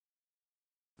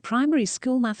Primary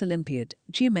School Math Olympiad,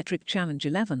 Geometric Challenge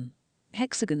 11.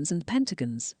 Hexagons and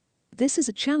Pentagons. This is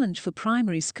a challenge for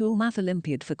Primary School Math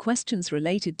Olympiad for questions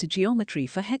related to geometry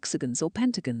for hexagons or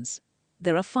pentagons.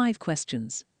 There are 5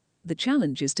 questions. The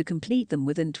challenge is to complete them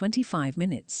within 25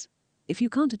 minutes. If you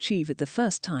can't achieve it the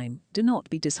first time, do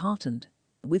not be disheartened.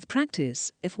 With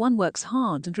practice, if one works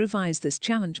hard and revises this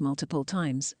challenge multiple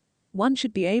times, one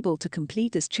should be able to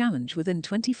complete this challenge within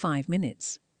 25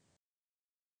 minutes.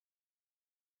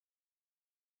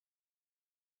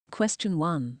 Question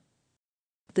 1.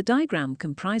 The diagram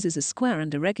comprises a square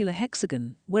and a regular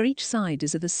hexagon, where each side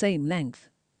is of the same length.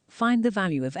 Find the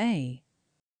value of A.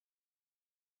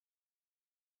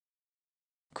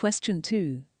 Question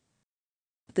 2.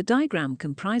 The diagram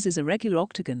comprises a regular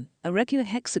octagon, a regular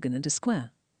hexagon and a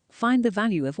square. Find the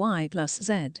value of Y plus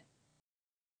Z.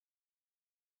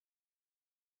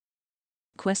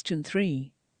 Question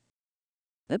 3.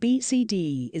 A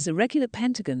BCDE is a regular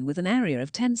pentagon with an area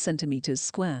of 10 cm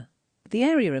square. The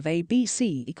area of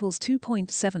ABC equals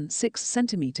 2.76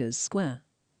 cm square.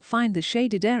 Find the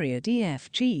shaded area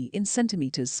DFG in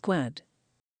centimeters squared.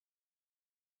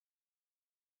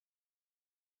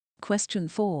 Question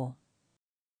 4.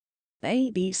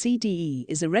 ABCDE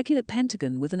is a regular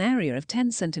pentagon with an area of 10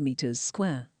 cm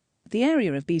square. The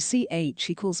area of BCH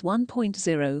equals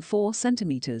 1.04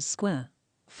 cm square.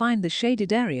 Find the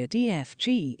shaded area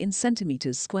DFG in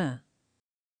centimeters square.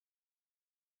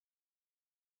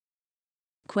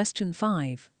 Question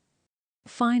 5.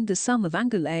 Find the sum of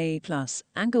angle A plus,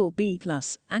 angle B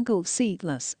plus, angle C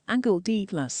plus, angle D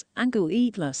plus, angle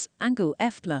E plus, angle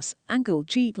F plus, angle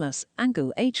G plus,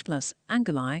 angle H plus,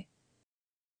 angle I.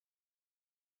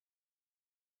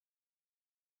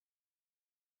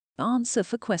 Answer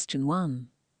for question 1.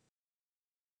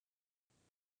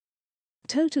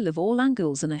 Total of all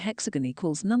angles in a hexagon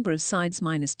equals number of sides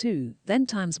minus 2, then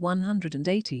times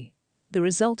 180. The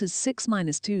result is 6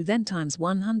 minus 2 then times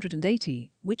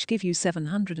 180, which give you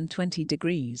 720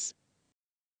 degrees.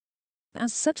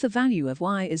 As such, the value of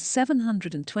Y is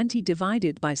 720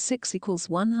 divided by 6 equals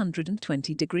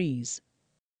 120 degrees.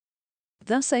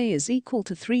 Thus A is equal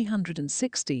to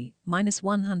 360 minus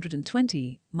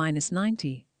 120 minus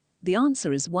 90. The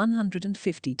answer is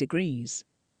 150 degrees.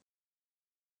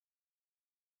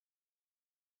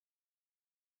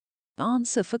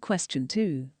 Answer for question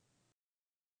 2.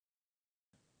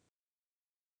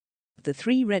 The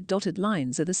 3 red dotted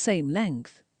lines are the same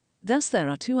length. Thus there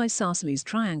are 2 isosceles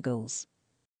triangles.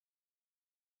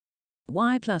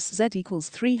 Y plus Z equals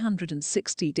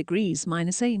 360 degrees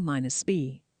minus A minus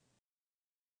B.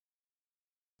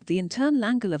 The internal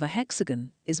angle of a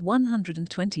hexagon is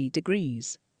 120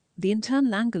 degrees. The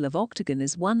internal angle of octagon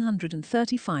is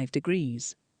 135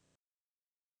 degrees.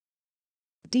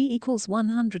 D equals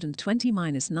 120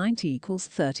 minus 90 equals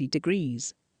 30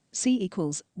 degrees. C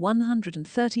equals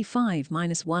 135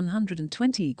 minus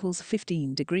 120 equals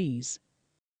 15 degrees.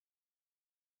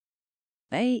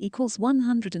 A equals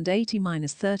 180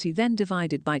 minus 30 then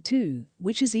divided by 2,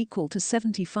 which is equal to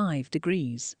 75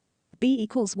 degrees. B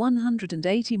equals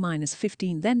 180 minus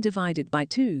 15 then divided by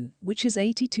 2, which is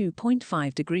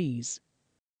 82.5 degrees.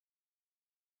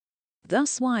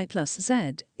 Thus Y plus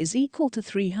Z is equal to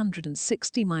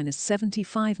 360 minus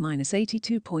 75 minus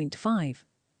 82.5.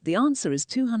 The answer is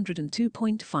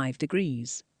 202.5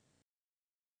 degrees.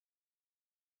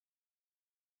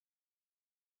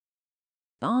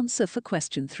 Answer for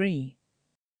question 3.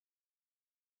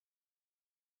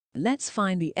 Let's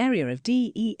find the area of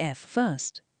DEF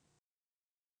first.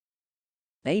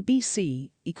 ABC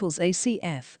equals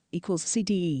ACF equals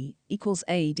CDE equals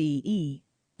ADE.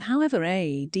 However,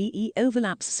 ADE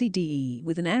overlaps CDE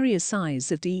with an area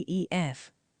size of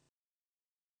DEF.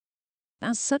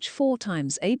 As such, 4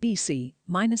 times ABC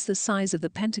minus the size of the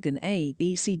pentagon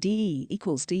ABCDE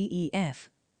equals DEF.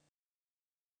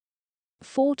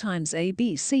 4 times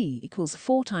ABC equals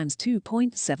 4 times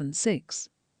 2.76.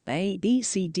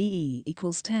 ABCDE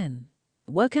equals 10.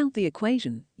 Work out the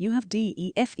equation. You have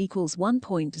DEF equals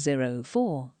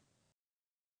 1.04.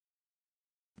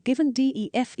 Given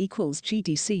DEF equals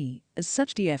GDC, as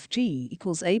such DFG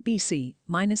equals ABC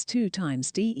minus 2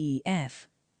 times DEF.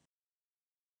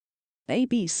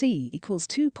 ABC equals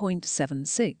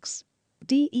 2.76.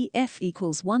 DEF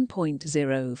equals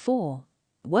 1.04.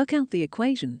 Work out the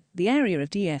equation. The area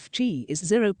of DFG is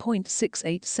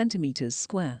 0.68 centimeters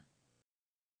square.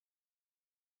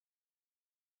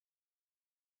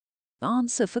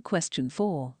 Answer for question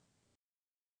 4.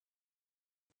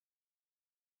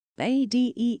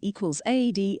 ADE equals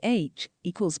ADH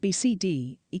equals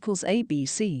BCD equals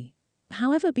ABC.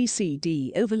 However,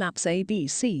 BCD overlaps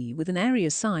ABC with an area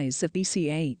size of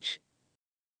BCH.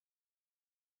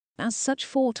 As such,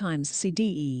 4 times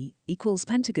CDE equals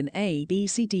Pentagon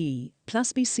ABCD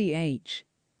plus BCH.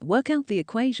 Work out the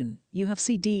equation. You have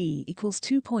CDE equals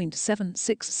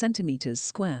 2.76 centimeters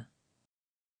square.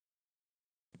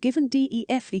 Given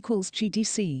DEF equals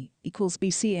GDC equals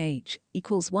BCH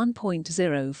equals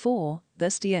 1.04,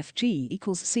 thus DFG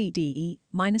equals CDE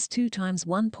minus 2 times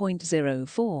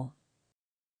 1.04.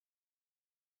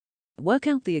 Work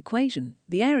out the equation.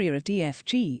 The area of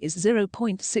DFG is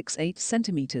 0.68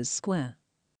 centimeters square.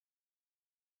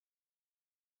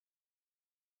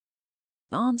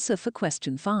 Answer for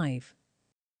question 5.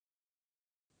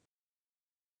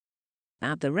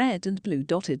 Add the red and blue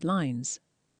dotted lines.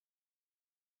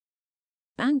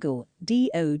 Angle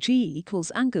DOG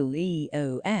equals angle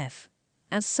EOF.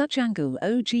 As such, angle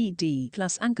OGD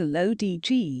plus angle ODG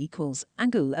equals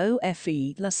angle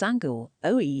OFE plus angle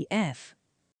OEF.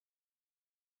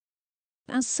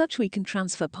 As such, we can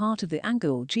transfer part of the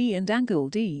angle G and angle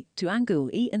D to angle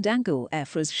E and angle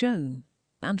F as shown,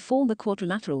 and form the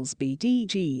quadrilaterals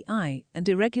BDGI and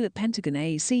irregular pentagon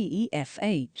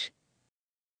ACEFH.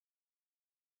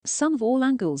 Sum of all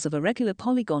angles of a regular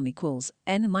polygon equals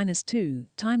n-2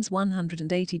 times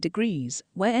 180 degrees,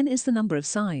 where n is the number of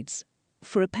sides.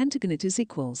 For a pentagon it is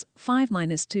equals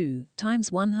 5-2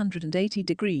 times 180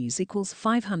 degrees equals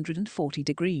 540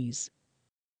 degrees.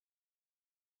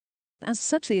 As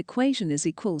such, the equation is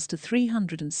equals to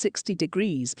 360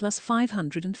 degrees plus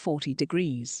 540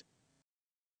 degrees.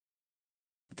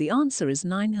 The answer is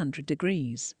 900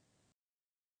 degrees.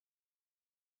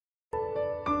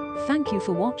 Thank you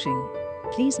for watching.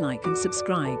 Please like and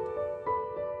subscribe.